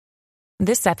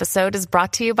This episode is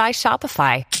brought to you by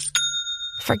Shopify.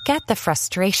 Forget the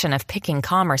frustration of picking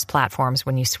commerce platforms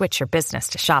when you switch your business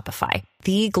to Shopify,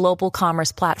 the global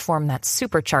commerce platform that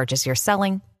supercharges your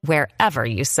selling wherever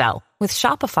you sell. With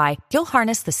Shopify, you'll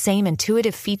harness the same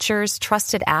intuitive features,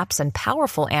 trusted apps, and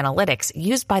powerful analytics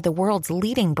used by the world's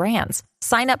leading brands.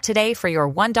 Sign up today for your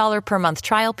 $1 per month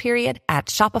trial period at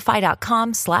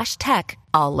shopify.com/tech,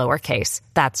 all lowercase.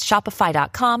 That's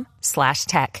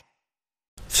shopify.com/tech.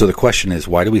 So the question is,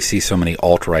 why do we see so many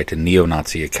alt-right and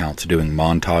neo-Nazi accounts doing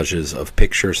montages of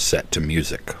pictures set to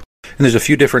music? And there's a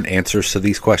few different answers to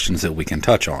these questions that we can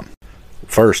touch on.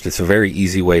 First, it's a very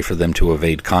easy way for them to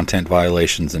evade content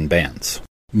violations and bans.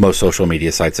 Most social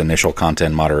media sites' initial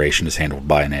content moderation is handled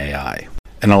by an AI.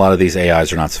 And a lot of these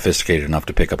AIs are not sophisticated enough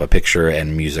to pick up a picture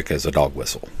and music as a dog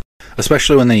whistle.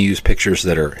 Especially when they use pictures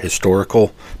that are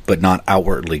historical, but not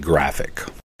outwardly graphic.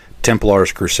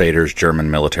 Templars, Crusaders,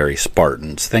 German military,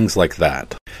 Spartans, things like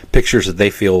that. Pictures that they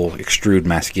feel extrude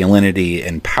masculinity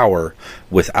and power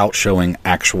without showing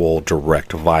actual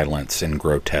direct violence and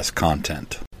grotesque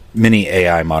content. Many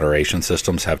AI moderation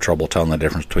systems have trouble telling the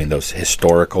difference between those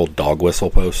historical dog whistle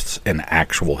posts and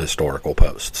actual historical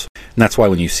posts. And that's why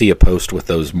when you see a post with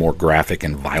those more graphic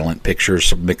and violent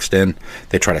pictures mixed in,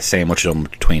 they try to sandwich them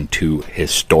between two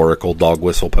historical dog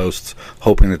whistle posts,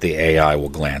 hoping that the AI will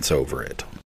glance over it.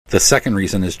 The second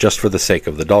reason is just for the sake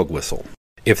of the dog whistle.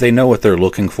 If they know what they're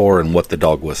looking for and what the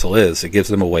dog whistle is, it gives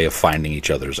them a way of finding each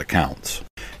other's accounts.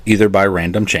 Either by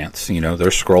random chance, they're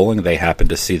scrolling, they happen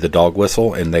to see the dog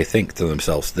whistle, and they think to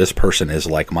themselves, this person is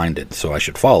like-minded, so I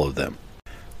should follow them.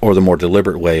 Or the more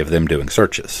deliberate way of them doing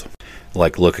searches,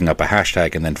 like looking up a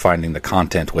hashtag and then finding the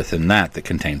content within that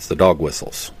contains the dog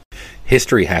whistles.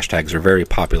 History hashtags are very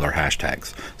popular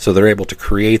hashtags, so they're able to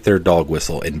create their dog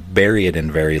whistle and bury it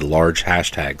in very large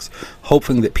hashtags,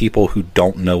 hoping that people who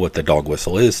don't know what the dog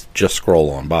whistle is just scroll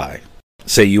on by.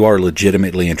 Say you are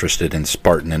legitimately interested in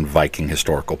Spartan and Viking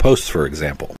historical posts, for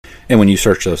example, and when you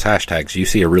search those hashtags, you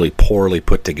see a really poorly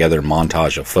put together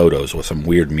montage of photos with some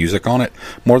weird music on it,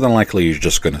 more than likely you're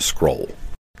just going to scroll.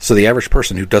 So the average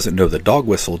person who doesn't know the dog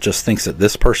whistle just thinks that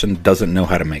this person doesn't know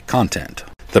how to make content.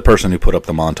 The person who put up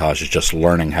the montage is just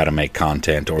learning how to make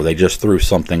content, or they just threw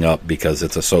something up because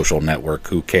it's a social network,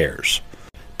 who cares?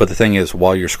 But the thing is,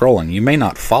 while you're scrolling, you may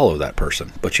not follow that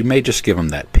person, but you may just give them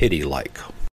that pity like.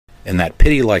 And that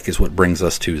pity like is what brings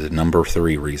us to the number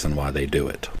 3 reason why they do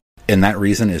it. And that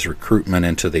reason is recruitment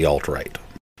into the alt-right.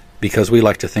 Because we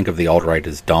like to think of the alt-right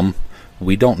as dumb,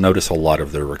 we don't notice a lot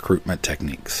of their recruitment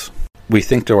techniques. We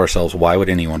think to ourselves, why would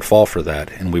anyone fall for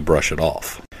that? And we brush it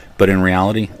off. But in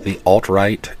reality, the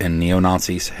alt-right and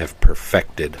neo-Nazis have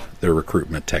perfected their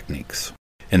recruitment techniques.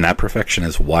 And that perfection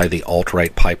is why the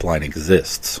alt-right pipeline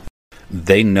exists.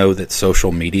 They know that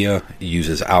social media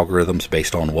uses algorithms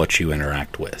based on what you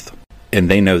interact with. And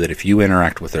they know that if you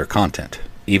interact with their content,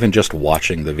 even just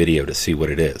watching the video to see what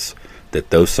it is,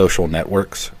 that those social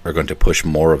networks are going to push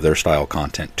more of their style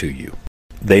content to you.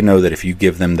 They know that if you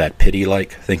give them that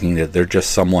pity-like, thinking that they're just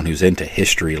someone who's into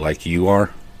history like you are,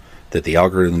 that the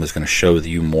algorithm is going to show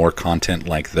you more content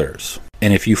like theirs.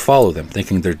 And if you follow them,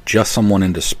 thinking they're just someone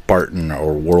into Spartan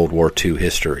or World War II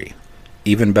history,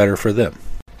 even better for them.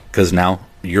 Because now,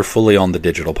 you're fully on the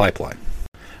digital pipeline.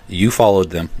 You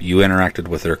followed them, you interacted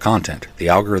with their content, the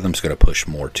algorithm's going to push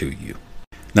more to you.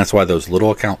 And that's why those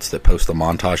little accounts that post the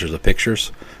montages of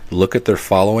pictures, look at their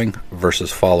following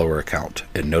versus follower account,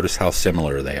 and notice how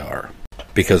similar they are.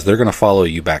 Because they're going to follow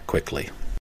you back quickly.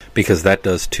 Because that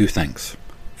does 2 things.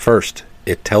 First,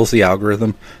 it tells the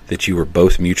algorithm that you were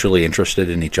both mutually interested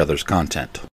in each other's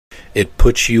content. It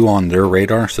puts you on their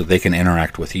radar so they can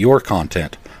interact with your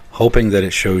content, hoping that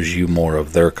it shows you more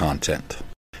of their content.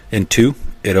 And 2,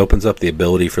 it opens up the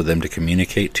ability for them to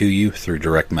communicate to you through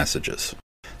direct messages.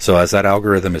 So as that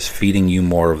algorithm is feeding you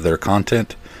more of their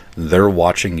content, they're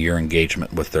watching your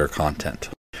engagement with their content.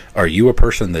 Are you a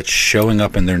person that's showing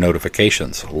up in their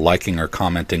notifications, liking or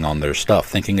commenting on their stuff,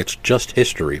 thinking it's just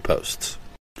history posts?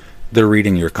 They're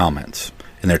reading your comments,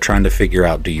 and they're trying to figure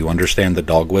out, do you understand the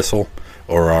dog whistle,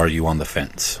 or are you on the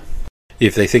fence?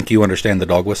 If they think you understand the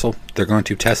dog whistle, they're going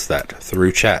to test that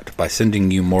through chat by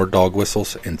sending you more dog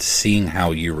whistles and seeing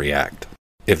how you react.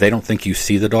 If they don't think you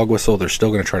see the dog whistle, they're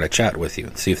still going to try to chat with you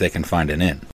and see if they can find an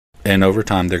in. And over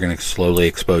time, they're going to slowly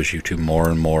expose you to more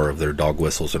and more of their dog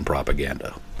whistles and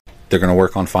propaganda. They're going to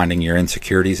work on finding your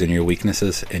insecurities and your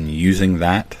weaknesses and using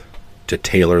that to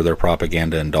tailor their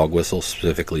propaganda and dog whistles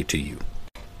specifically to you.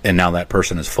 And now that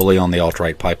person is fully on the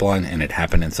alt-right pipeline, and it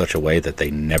happened in such a way that they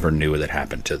never knew it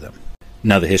happened to them.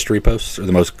 Now, the history posts are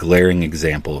the most glaring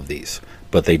example of these,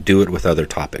 but they do it with other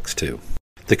topics too.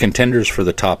 The contenders for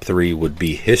the top 3 would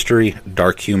be history,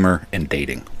 dark humor, and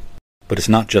dating. But it's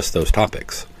not just those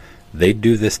topics. They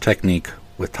do this technique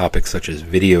with topics such as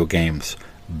video games,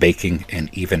 baking, and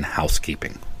even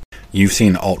housekeeping. You've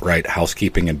seen alt-right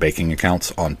housekeeping and baking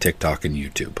accounts on TikTok and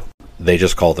YouTube. They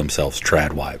just call themselves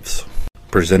trad wives,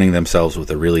 presenting themselves with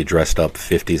a really dressed up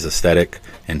 50s aesthetic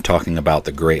and talking about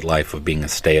the great life of being a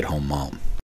stay-at-home mom.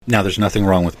 Now, there's nothing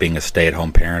wrong with being a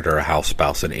stay-at-home parent or a house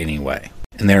spouse in any way.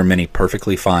 And there are many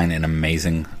perfectly fine and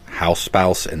amazing house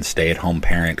spouse and stay-at-home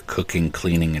parent cooking,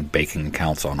 cleaning, and baking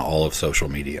accounts on all of social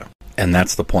media. And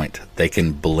that's the point. They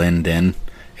can blend in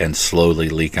and slowly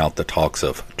leak out the talks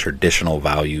of traditional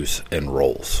values and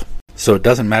roles. So it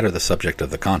doesn't matter the subject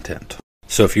of the content.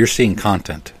 So if you're seeing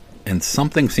content and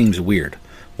something seems weird,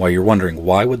 while you're wondering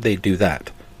why would they do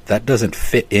that, that doesn't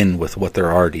fit in with what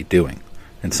they're already doing,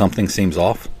 and something seems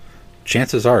off,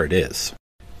 chances are it is.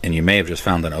 And you may have just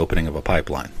found an opening of a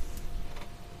pipeline.